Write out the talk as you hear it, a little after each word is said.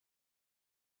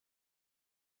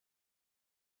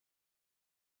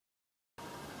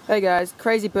Hey guys,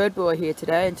 Crazy Bird Boy here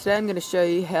today, and today I'm going to show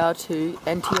you how to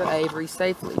enter your aviary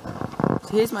safely. So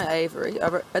here's my aviary.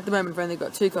 At the moment I've only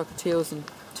got 2 cockatiels and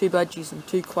 2 budgies and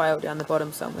 2 quail down the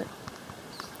bottom somewhere.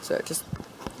 So just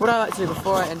what I like to do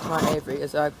before I enter my aviary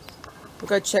is I will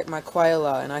go check my quail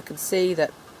are, and I can see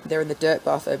that they're in the dirt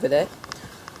bath over there.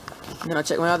 And then I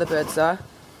check my other birds are.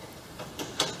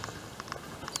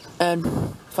 And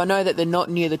if I know that they're not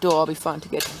near the door, I'll be fine to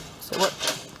get them. So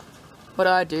what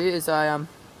I do is I'll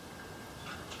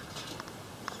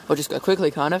just go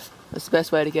quickly, kind of. That's the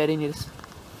best way to get in. You just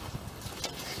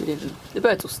get in. The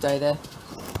birds will stay there.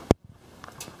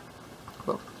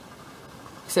 Well,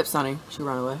 except Sunny, she'll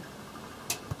run away.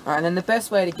 Alright, and then the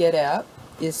best way to get out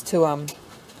is to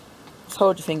just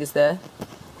hold your fingers there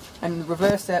and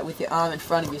reverse that with your arm in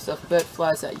front of you. So if a bird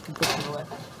flies out, you can push them away.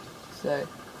 So,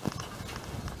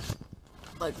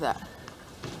 like that.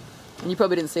 And you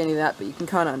probably didn't see any of that, but you can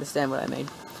kind of understand what I mean.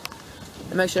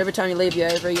 And make sure every time you leave your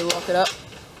aviary, you lock it up.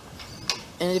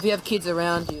 And if you have kids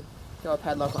around, you throw a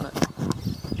padlock on it.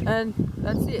 And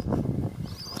that's it.